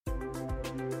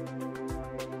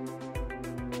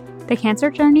The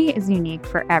cancer journey is unique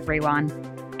for everyone.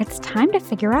 It's time to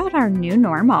figure out our new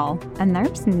normal, and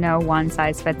there's no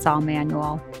one-size-fits-all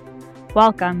manual.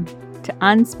 Welcome to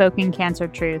Unspoken Cancer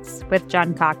Truths with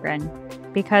Jen Cochran,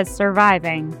 because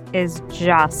surviving is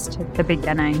just the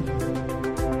beginning.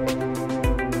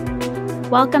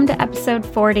 Welcome to episode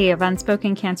 40 of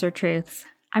Unspoken Cancer Truths.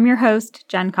 I'm your host,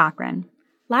 Jen Cochran.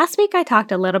 Last week, I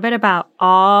talked a little bit about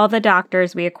all the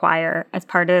doctors we acquire as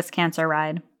part of this cancer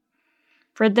ride.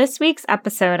 For this week's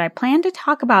episode, I plan to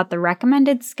talk about the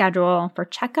recommended schedule for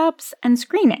checkups and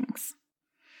screenings.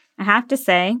 I have to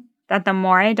say that the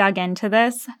more I dug into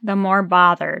this, the more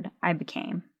bothered I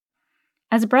became.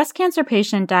 As a breast cancer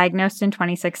patient diagnosed in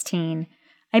 2016,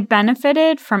 I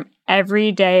benefited from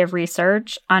every day of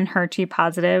research on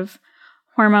HER2-positive,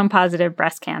 hormone-positive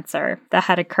breast cancer that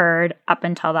had occurred up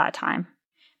until that time.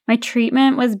 My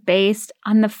treatment was based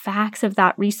on the facts of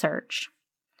that research.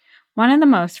 One of the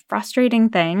most frustrating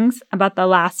things about the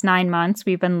last 9 months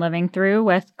we've been living through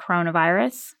with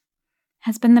coronavirus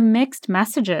has been the mixed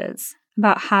messages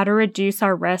about how to reduce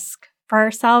our risk for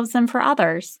ourselves and for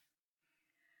others.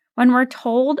 When we're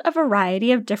told a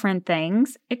variety of different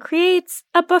things, it creates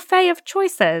a buffet of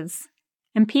choices,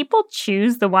 and people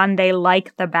choose the one they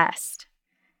like the best,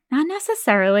 not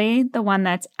necessarily the one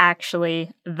that's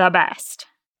actually the best.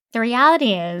 The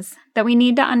reality is that we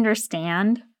need to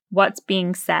understand what's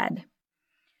being said,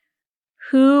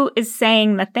 who is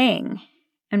saying the thing,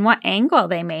 and what angle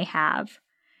they may have.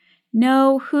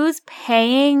 Know who's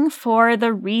paying for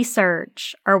the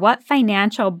research or what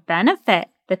financial benefit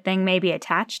the thing may be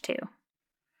attached to.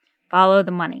 Follow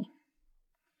the money.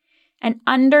 And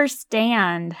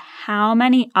understand how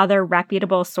many other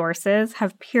reputable sources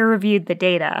have peer-reviewed the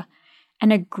data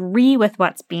and agree with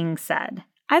what's being said,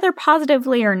 either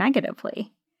positively or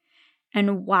negatively,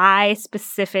 and why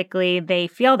specifically they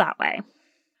feel that way.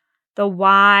 The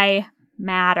why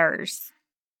matters.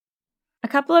 A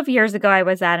couple of years ago, I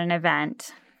was at an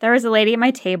event. There was a lady at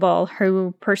my table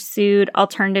who pursued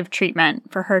alternative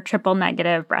treatment for her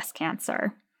triple-negative breast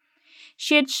cancer.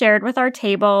 She had shared with our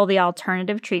table the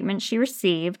alternative treatment she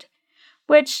received,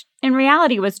 which in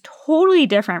reality was totally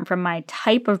different from my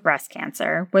type of breast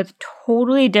cancer, with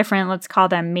totally different, let's call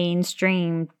them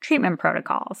mainstream treatment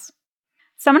protocols.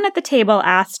 Someone at the table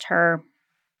asked her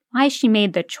why she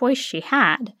made the choice she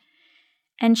had,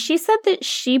 and she said that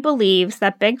she believes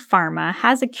that Big Pharma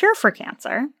has a cure for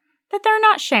cancer that they're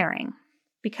not sharing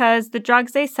because the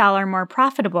drugs they sell are more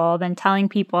profitable than telling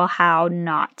people how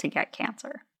not to get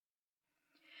cancer.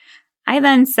 I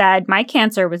then said my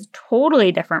cancer was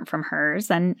totally different from hers,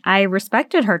 and I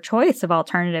respected her choice of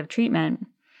alternative treatment.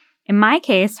 In my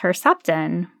case,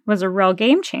 Herceptin was a real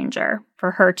game changer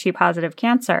for HER2-positive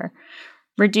cancer,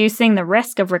 reducing the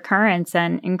risk of recurrence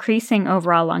and increasing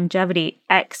overall longevity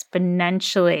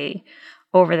exponentially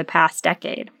over the past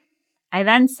decade. I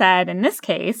then said, in this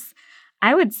case,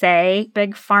 I would say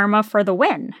Big Pharma for the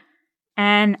win.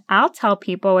 And I'll tell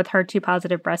people with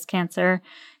HER2-positive breast cancer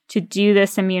to do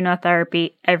this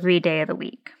immunotherapy every day of the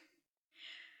week.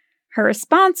 Her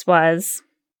response was,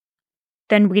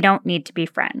 then we don't need to be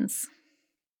friends.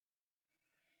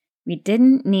 We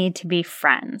didn't need to be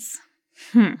friends.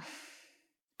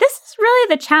 This is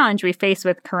really the challenge we face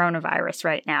with coronavirus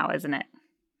right now, isn't it?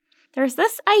 There's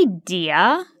this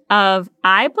idea of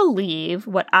I believe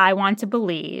what I want to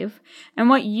believe, and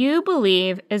what you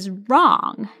believe is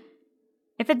wrong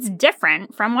if it's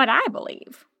different from what I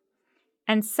believe.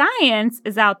 And science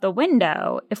is out the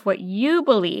window if what you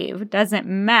believe doesn't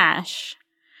mesh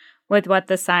with what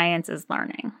the science is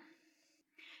learning.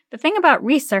 The thing about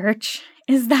research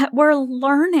is that we're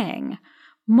learning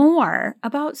more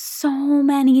about so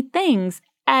many things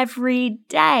every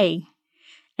day.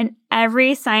 And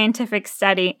every scientific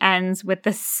study ends with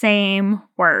the same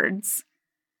words.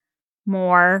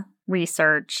 More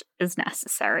research is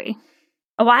necessary.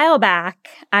 A while back,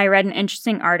 I read an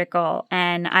interesting article,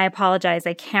 and I apologize,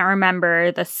 I can't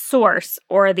remember the source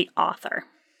or the author.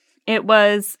 It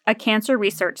was a cancer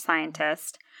research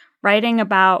scientist writing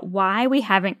about why we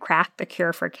haven't cracked the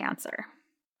cure for cancer.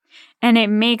 And it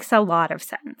makes a lot of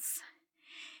sense.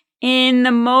 In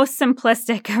the most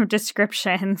simplistic of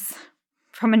descriptions,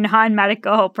 from a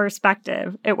non-medical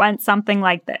perspective, it went something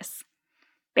like this.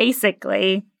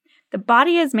 Basically, the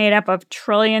body is made up of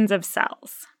trillions of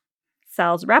cells.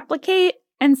 Cells replicate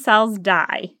and cells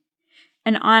die.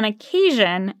 And on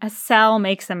occasion, a cell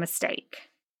makes a mistake.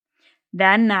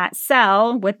 Then that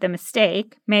cell with the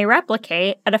mistake may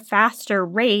replicate at a faster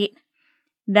rate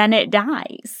than it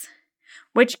dies,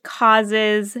 which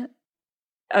causes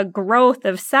a growth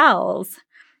of cells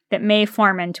that may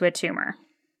form into a tumor.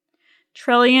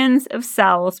 Trillions of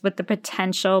cells with the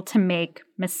potential to make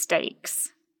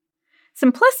mistakes.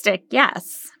 Simplistic,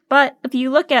 yes, but if you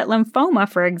look at lymphoma,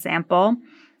 for example,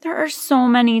 there are so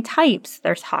many types.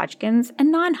 There's Hodgkin's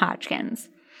and non-Hodgkin's.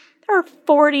 There are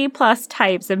 40 plus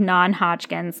types of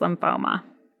non-Hodgkin's lymphoma.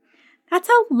 That's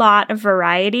a lot of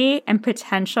variety and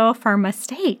potential for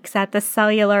mistakes at the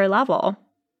cellular level.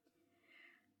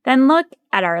 Then look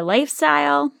at our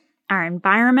lifestyle, our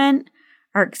environment,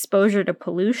 our exposure to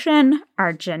pollution,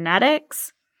 our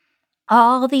genetics.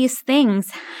 All these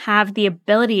things have the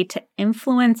ability to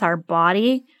influence our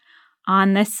body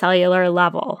on the cellular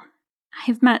level.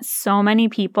 I've met so many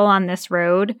people on this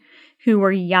road who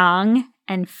were young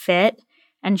and fit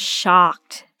and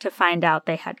shocked to find out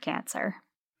they had cancer.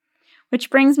 Which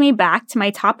brings me back to my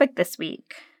topic this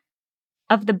week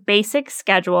of the basic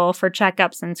schedule for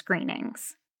checkups and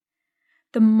screenings.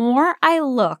 The more I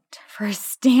looked for a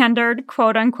standard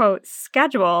quote-unquote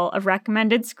schedule of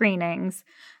recommended screenings,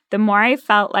 the more I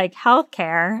felt like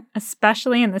healthcare,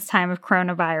 especially in this time of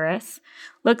coronavirus,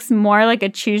 looks more like a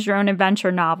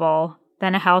choose-your-own-adventure novel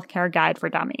than a healthcare guide for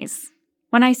dummies.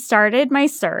 When I started my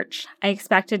search, I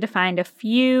expected to find a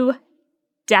few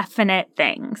definite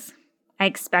things. I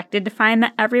expected to find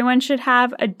that everyone should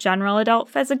have a general adult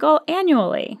physical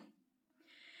annually.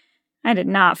 I did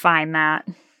not find that.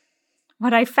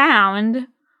 What I found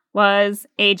was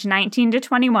age 19 to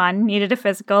 21 needed a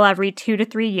physical every 2 to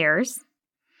 3 years,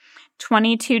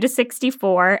 22 to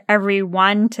 64 every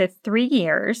 1 to 3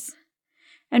 years,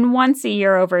 and once a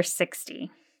year over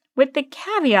 60, with the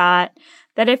caveat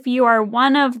that if you are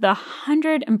one of the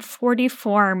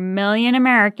 144 million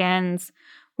Americans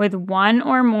with one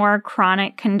or more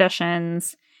chronic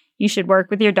conditions, you should work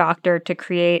with your doctor to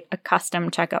create a custom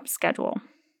checkup schedule.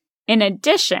 In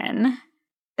addition,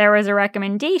 there was a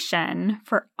recommendation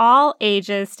for all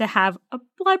ages to have a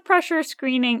blood pressure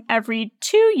screening every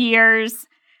 2 years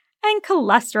and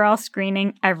cholesterol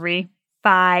screening every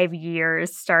 5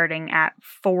 years starting at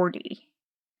 40.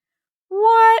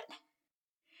 What?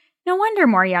 No wonder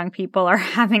more young people are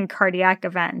having cardiac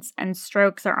events and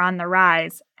strokes are on the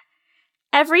rise.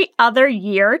 Every other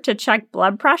year to check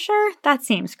blood pressure? That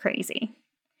seems crazy.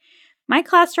 My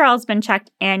cholesterol has been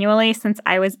checked annually since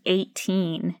I was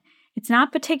 18. It's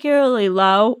not particularly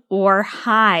low or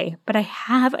high, but I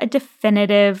have a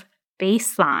definitive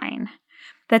baseline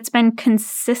that's been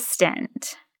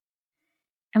consistent.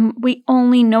 And we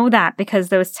only know that because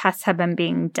those tests have been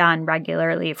being done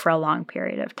regularly for a long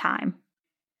period of time.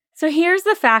 So here's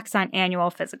the facts on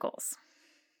annual physicals.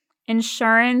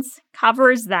 Insurance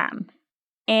covers them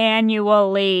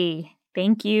annually.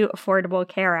 Thank you, Affordable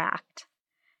Care Act.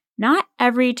 Not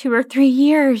every 2 or 3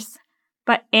 years,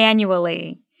 but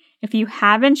annually. If you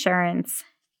have insurance,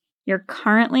 you're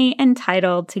currently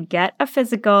entitled to get a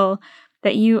physical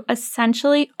that you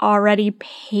essentially already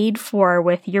paid for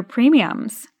with your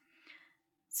premiums.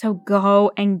 So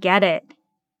go and get it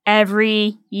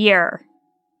every year.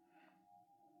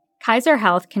 Kaiser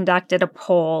Health conducted a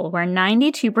poll where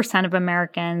 92% of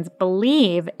Americans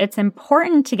believe it's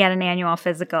important to get an annual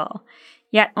physical,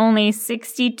 yet only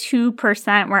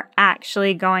 62% were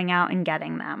actually going out and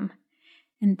getting them.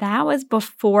 And that was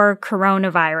before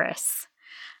coronavirus.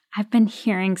 I've been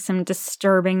hearing some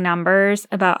disturbing numbers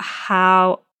about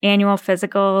how annual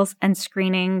physicals and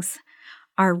screenings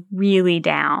are really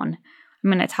down. I'm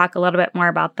going to talk a little bit more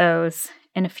about those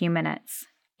in a few minutes.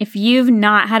 If you've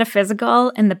not had a physical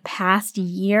in the past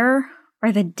year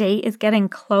or the date is getting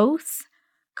close,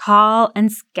 call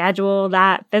and schedule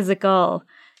that physical.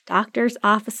 Doctors'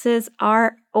 offices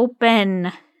are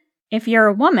open. If you're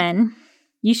a woman,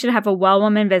 you should have a well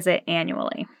woman visit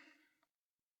annually.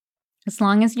 As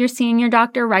long as you're seeing your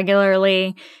doctor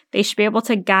regularly, they should be able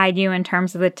to guide you in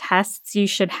terms of the tests you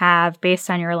should have based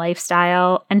on your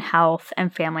lifestyle and health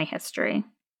and family history.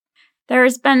 There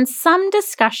has been some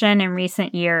discussion in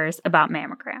recent years about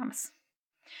mammograms.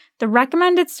 The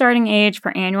recommended starting age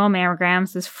for annual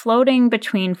mammograms is floating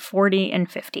between 40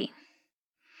 and 50.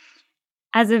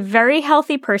 As a very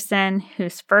healthy person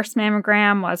whose first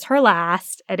mammogram was her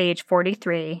last at age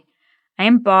 43, I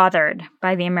am bothered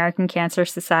by the American Cancer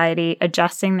Society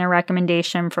adjusting their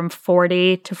recommendation from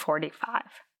 40 to 45.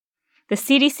 The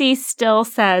CDC still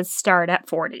says start at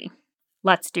 40.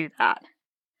 Let's do that.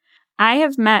 I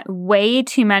have met way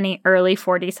too many early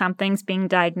 40-somethings being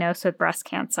diagnosed with breast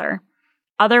cancer.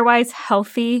 Otherwise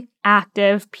healthy,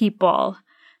 active people.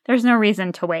 There's no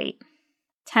reason to wait.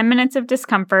 10 minutes of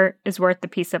discomfort is worth the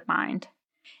peace of mind.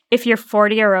 If you're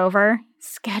 40 or over,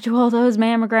 schedule those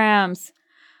mammograms.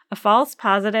 A false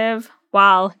positive,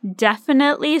 while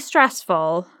definitely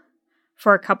stressful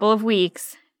for a couple of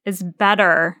weeks, is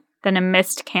better than a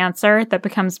missed cancer that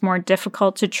becomes more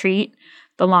difficult to treat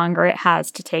the longer it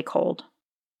has to take hold.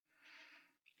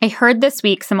 I heard this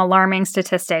week some alarming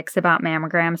statistics about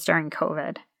mammograms during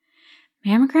COVID.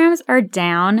 Mammograms are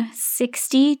down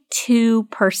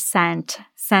 62%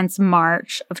 since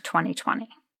March of 2020.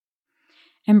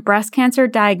 And breast cancer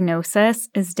diagnosis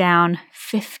is down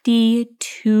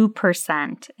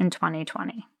 52% in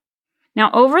 2020. Now,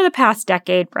 over the past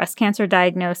decade, breast cancer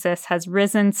diagnosis has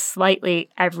risen slightly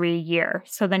every year.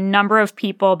 So the number of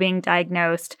people being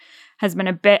diagnosed has been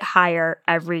a bit higher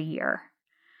every year,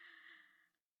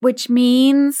 which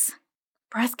means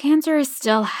breast cancer is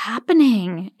still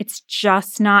happening. It's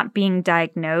just not being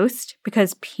diagnosed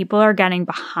because people are getting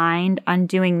behind on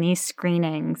doing these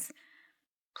screenings.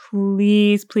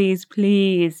 Please, please,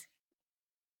 please,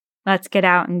 let's get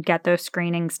out and get those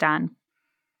screenings done.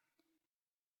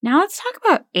 Now let's talk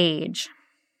about age.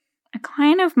 A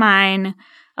client of mine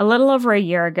a little over a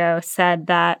year ago said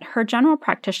that her general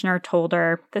practitioner told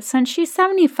her that since she's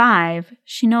 75,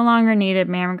 she no longer needed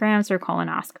mammograms or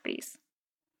colonoscopies.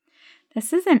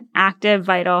 This is an active,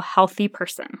 vital, healthy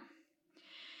person.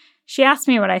 She asked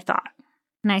me what I thought.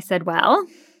 And I said, well,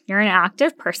 you're an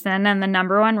active person and the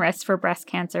number one risk for breast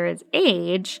cancer is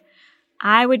age.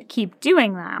 I would keep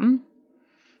doing them.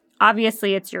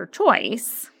 Obviously, it's your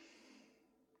choice.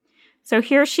 So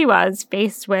here she was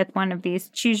faced with one of these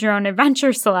choose your own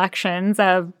adventure selections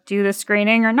of do the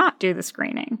screening or not do the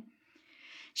screening.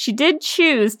 She did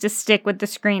choose to stick with the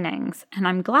screenings, and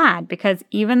I'm glad because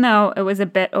even though it was a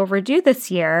bit overdue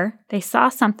this year, they saw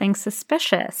something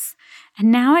suspicious, and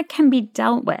now it can be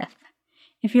dealt with.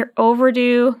 If you're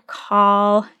overdue,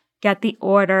 call, get the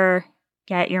order,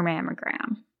 get your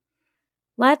mammogram.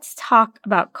 Let's talk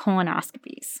about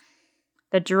colonoscopies,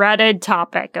 the dreaded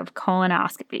topic of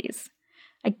colonoscopies.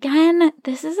 Again,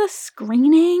 this is a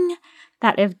screening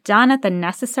that, if done at the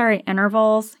necessary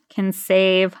intervals, can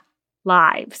save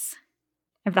lives.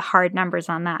 I have the hard numbers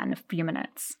on that in a few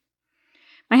minutes.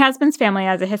 My husband's family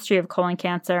has a history of colon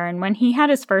cancer, and when he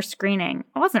had his first screening,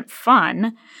 it wasn't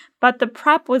fun, but the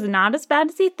prep was not as bad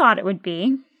as he thought it would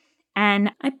be,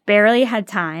 and I barely had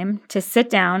time to sit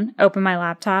down, open my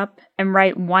laptop, and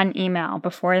write one email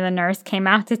before the nurse came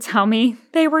out to tell me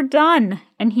they were done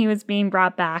and he was being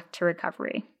brought back to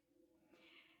recovery.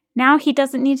 Now he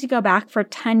doesn't need to go back for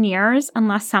 10 years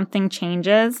unless something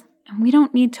changes, and we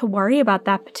don't need to worry about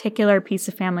that particular piece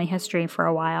of family history for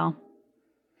a while.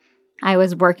 I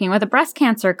was working with a breast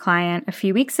cancer client a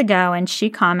few weeks ago, and she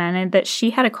commented that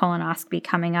she had a colonoscopy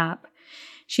coming up.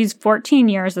 She's 14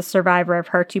 years a survivor of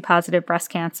HER2-positive breast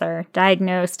cancer,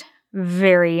 diagnosed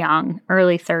very young,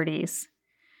 early 30s.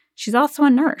 She's also a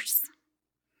nurse.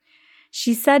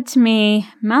 She said to me,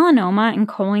 melanoma and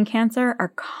colon cancer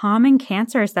are common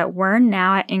cancers that we're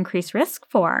now at increased risk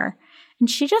for. And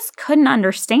she just couldn't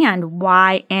understand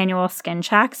why annual skin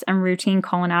checks and routine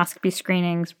colonoscopy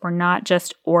screenings were not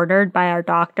just ordered by our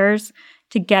doctors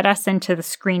to get us into the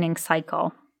screening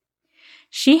cycle.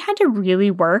 She had to really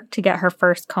work to get her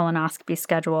first colonoscopy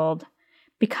scheduled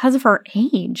because of her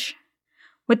age.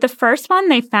 With the first one,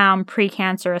 they found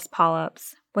precancerous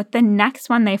polyps. With the next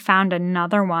one, they found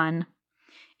another one.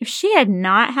 If she had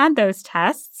not had those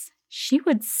tests, she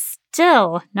would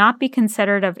still not be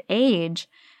considered of age,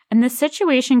 and the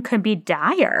situation could be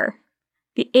dire.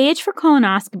 The age for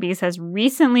colonoscopies has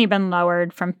recently been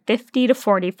lowered from 50 to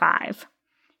 45.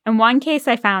 In one case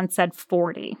I found said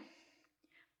 40.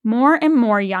 More and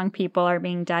more young people are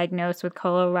being diagnosed with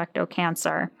colorectal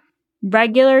cancer.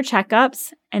 Regular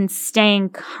checkups and staying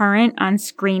current on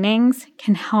screenings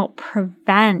can help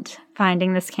prevent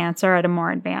finding this cancer at a more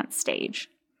advanced stage.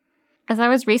 As I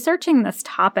was researching this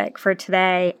topic for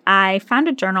today, I found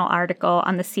a journal article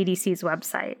on the CDC's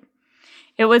website.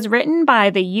 It was written by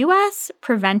the U.S.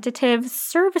 Preventative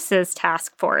Services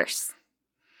Task Force,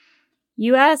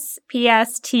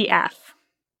 USPSTF.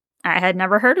 I had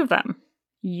never heard of them.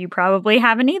 You probably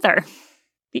haven't either.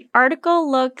 The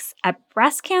article looks at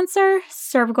breast cancer,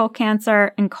 cervical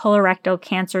cancer, and colorectal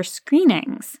cancer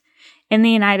screenings in the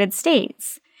United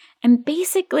States, and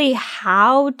basically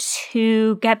how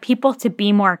to get people to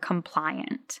be more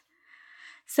compliant.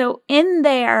 So in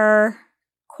their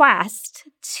quest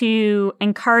to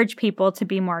encourage people to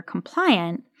be more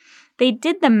compliant, they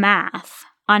did the math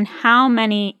on how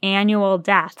many annual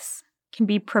deaths can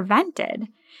be prevented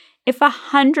if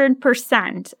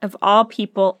 100% of all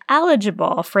people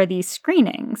eligible for these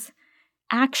screenings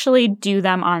actually do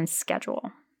them on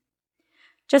schedule.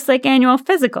 Just like annual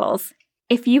physicals,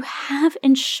 if you have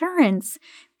insurance,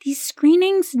 these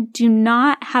screenings do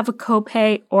not have a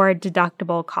copay or a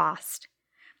deductible cost.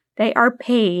 They are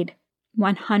paid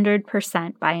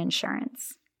 100% by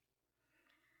insurance.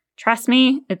 Trust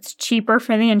me, it's cheaper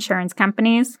for the insurance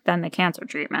companies than the cancer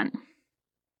treatment.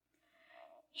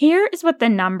 Here is what the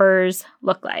numbers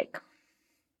look like.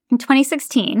 In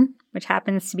 2016, which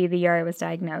happens to be the year I was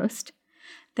diagnosed,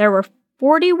 there were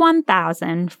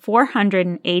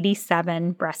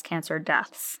 41,487 breast cancer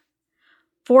deaths,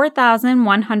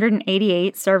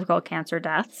 4,188 cervical cancer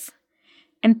deaths,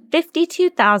 and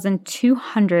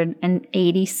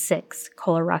 52,286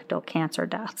 colorectal cancer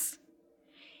deaths.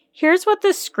 Here's what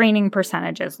the screening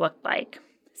percentages looked like.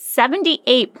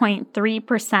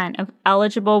 78.3% of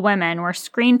eligible women were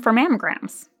screened for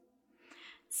mammograms.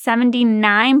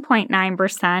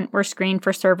 79.9% were screened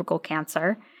for cervical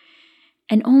cancer,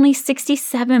 and only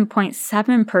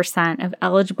 67.7% of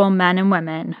eligible men and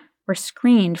women were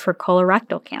screened for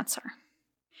colorectal cancer.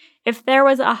 If there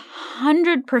was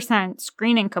 100%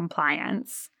 screening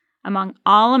compliance among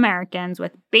all Americans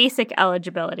with basic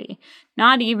eligibility,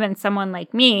 not even someone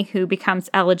like me who becomes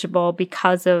eligible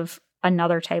because of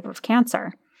another type of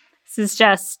cancer. This is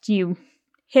just you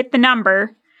hit the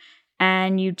number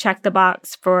and you check the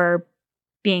box for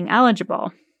being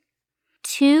eligible.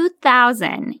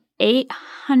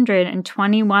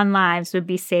 2,821 lives would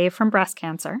be saved from breast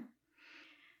cancer.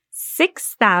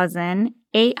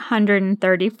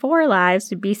 6,834 lives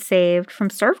would be saved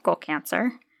from cervical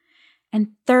cancer. And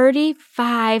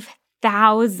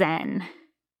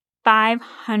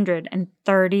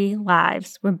 35,530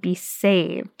 lives would be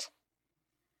saved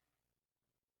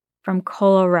from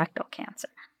colorectal cancer.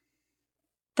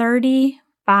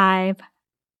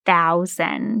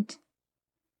 35,000.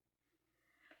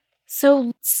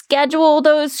 So schedule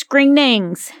those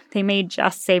screenings. They may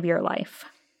just save your life.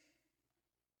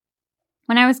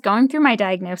 When I was going through my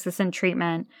diagnosis and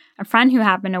treatment, a friend who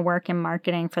happened to work in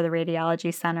marketing for the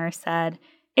radiology center said,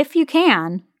 if you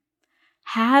can,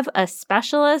 have a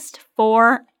specialist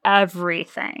for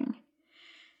everything.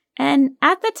 And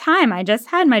at the time, I just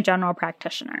had my general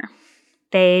practitioner.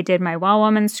 They did my well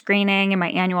woman screening and my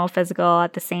annual physical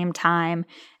at the same time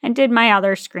and did my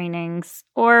other screenings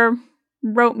or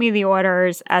wrote me the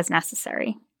orders as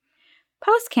necessary.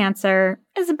 Post-cancer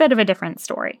is a bit of a different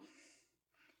story.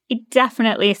 I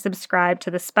definitely subscribe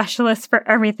to the specialist for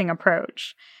everything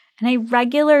approach, and I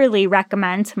regularly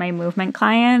recommend to my movement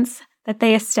clients that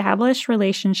they establish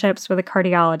relationships with a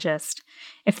cardiologist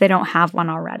if they don't have one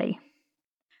already.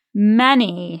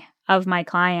 Many of my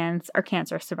clients are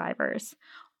cancer survivors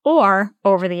or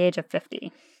over the age of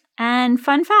 50. And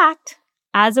fun fact,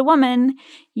 as a woman,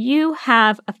 you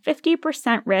have a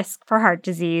 50% risk for heart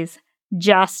disease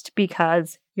just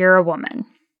because you're a woman.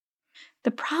 The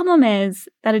problem is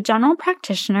that a general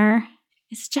practitioner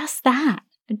is just that,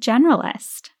 a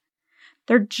generalist.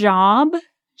 Their job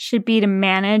should be to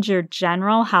manage your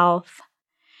general health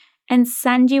and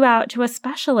send you out to a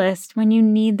specialist when you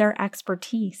need their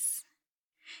expertise.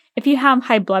 If you have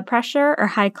high blood pressure or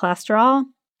high cholesterol,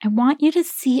 I want you to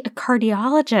see a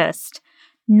cardiologist,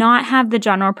 not have the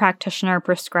general practitioner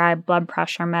prescribe blood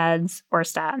pressure meds or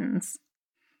statins.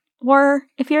 Or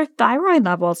if your thyroid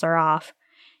levels are off,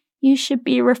 you should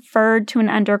be referred to an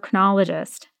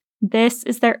endocrinologist. This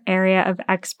is their area of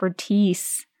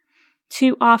expertise.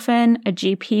 Too often, a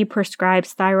GP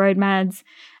prescribes thyroid meds,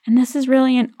 and this is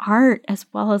really an art as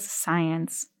well as a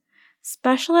science.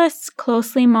 Specialists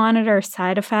closely monitor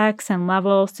side effects and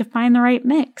levels to find the right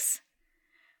mix.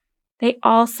 They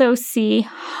also see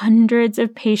hundreds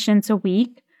of patients a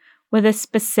week with a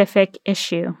specific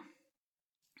issue.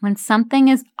 When something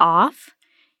is off,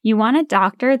 you want a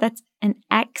doctor that's an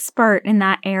expert in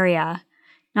that area,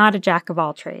 not a jack of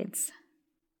all trades.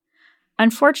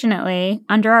 Unfortunately,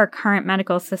 under our current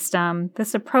medical system,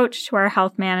 this approach to our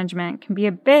health management can be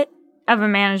a bit of a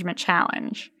management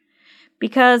challenge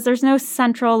because there's no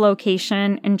central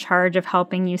location in charge of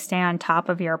helping you stay on top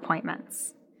of your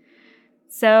appointments.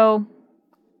 So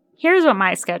here's what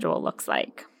my schedule looks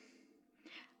like.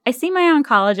 I see my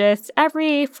oncologist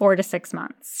every 4 to 6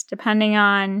 months, depending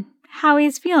on how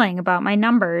he's feeling about my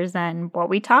numbers and what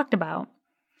we talked about.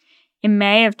 In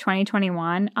May of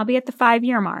 2021, I'll be at the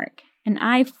 5-year mark, and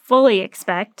I fully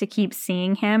expect to keep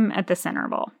seeing him at this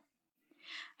interval.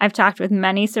 I've talked with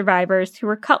many survivors who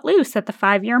were cut loose at the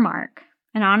 5-year mark,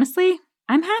 and honestly,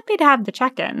 I'm happy to have the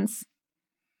check-ins.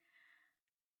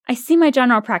 I see my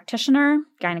general practitioner,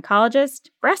 gynecologist,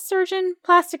 breast surgeon,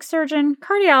 plastic surgeon,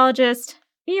 cardiologist,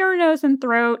 ear, nose, and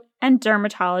throat, and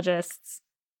dermatologists,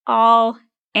 all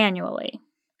annually,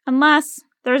 unless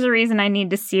there's a reason I need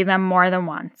to see them more than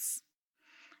once.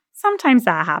 Sometimes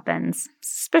that happens.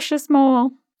 Suspicious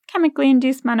mole, chemically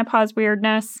induced menopause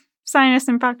weirdness, sinus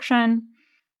infection.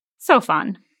 So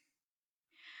fun.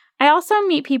 I also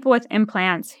meet people with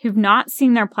implants who've not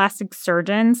seen their plastic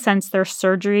surgeon since their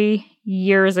surgery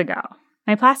years ago.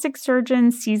 My plastic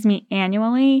surgeon sees me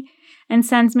annually and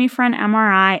sends me for an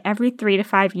MRI every 3 to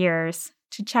 5 years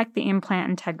to check the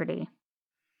implant integrity.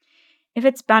 If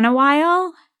it's been a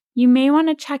while, you may want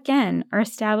to check in or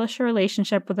establish a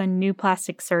relationship with a new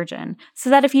plastic surgeon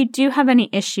so that if you do have any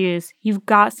issues, you've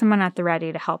got someone at the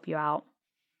ready to help you out.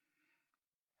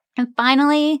 And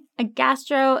finally, a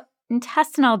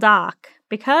gastrointestinal doc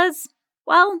because,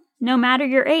 well, no matter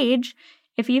your age,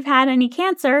 if you've had any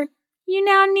cancer, you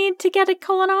now need to get a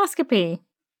colonoscopy.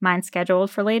 Mine's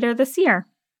scheduled for later this year.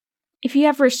 If you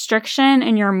have restriction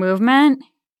in your movement,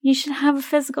 you should have a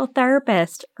physical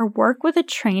therapist or work with a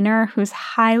trainer who's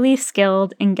highly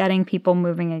skilled in getting people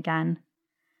moving again.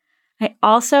 I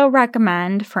also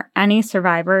recommend for any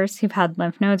survivors who've had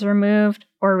lymph nodes removed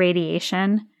or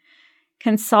radiation,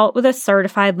 consult with a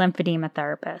certified lymphedema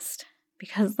therapist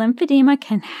because lymphedema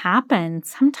can happen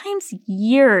sometimes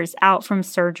years out from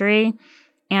surgery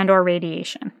and or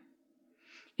radiation.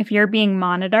 If you're being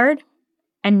monitored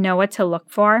and know what to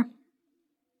look for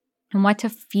and what to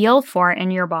feel for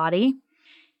in your body,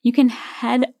 you can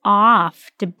head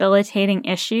off debilitating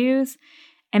issues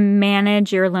and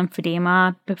manage your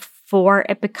lymphedema before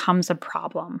it becomes a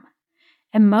problem.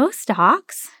 And most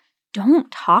docs don't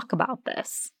talk about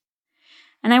this.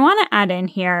 And I want to add in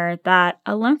here that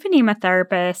a lymphedema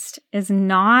therapist is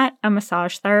not a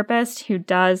massage therapist who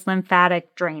does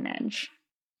lymphatic drainage.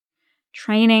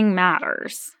 Training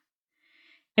matters.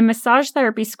 In massage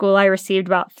therapy school, I received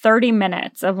about 30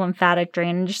 minutes of lymphatic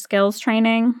drainage skills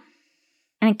training,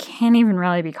 and it can't even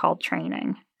really be called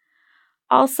training.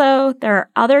 Also, there are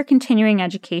other continuing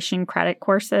education credit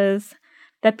courses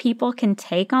that people can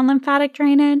take on lymphatic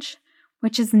drainage,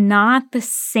 which is not the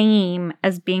same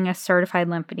as being a certified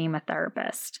lymphedema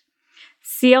therapist.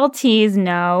 CLTs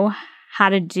know how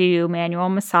to do manual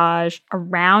massage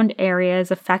around areas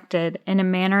affected in a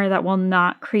manner that will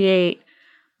not create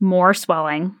more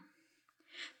swelling.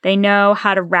 They know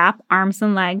how to wrap arms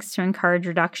and legs to encourage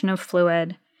reduction of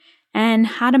fluid and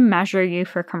how to measure you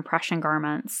for compression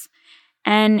garments.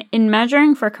 And in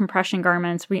measuring for compression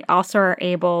garments, we also are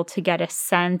able to get a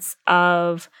sense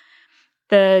of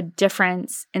the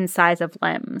difference in size of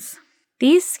limbs.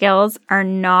 These skills are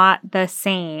not the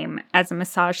same as a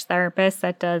massage therapist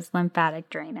that does lymphatic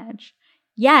drainage.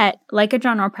 Yet, like a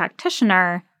general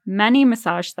practitioner, many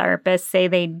massage therapists say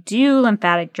they do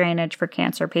lymphatic drainage for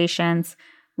cancer patients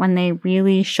when they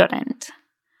really shouldn't.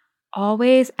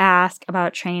 Always ask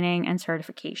about training and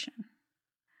certification.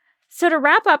 So to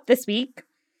wrap up this week,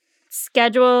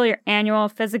 schedule your annual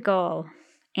physical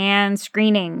and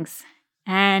screenings.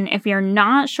 And if you're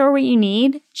not sure what you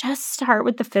need, just start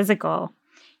with the physical.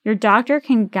 Your doctor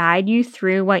can guide you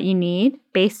through what you need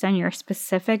based on your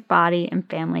specific body and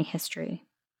family history.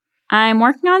 I'm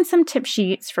working on some tip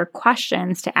sheets for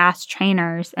questions to ask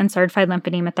trainers and certified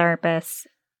lymphedema therapists.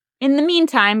 In the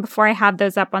meantime, before I have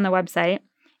those up on the website,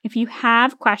 if you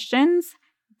have questions,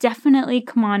 definitely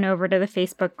come on over to the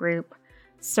Facebook group.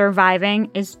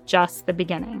 Surviving is just the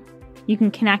beginning. You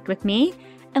can connect with me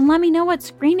and let me know what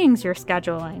screenings you're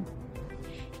scheduling.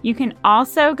 You can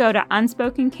also go to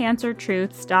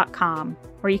unspokencancertruths.com,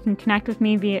 where you can connect with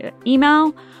me via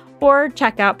email or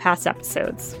check out past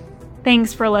episodes.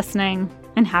 Thanks for listening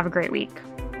and have a great week.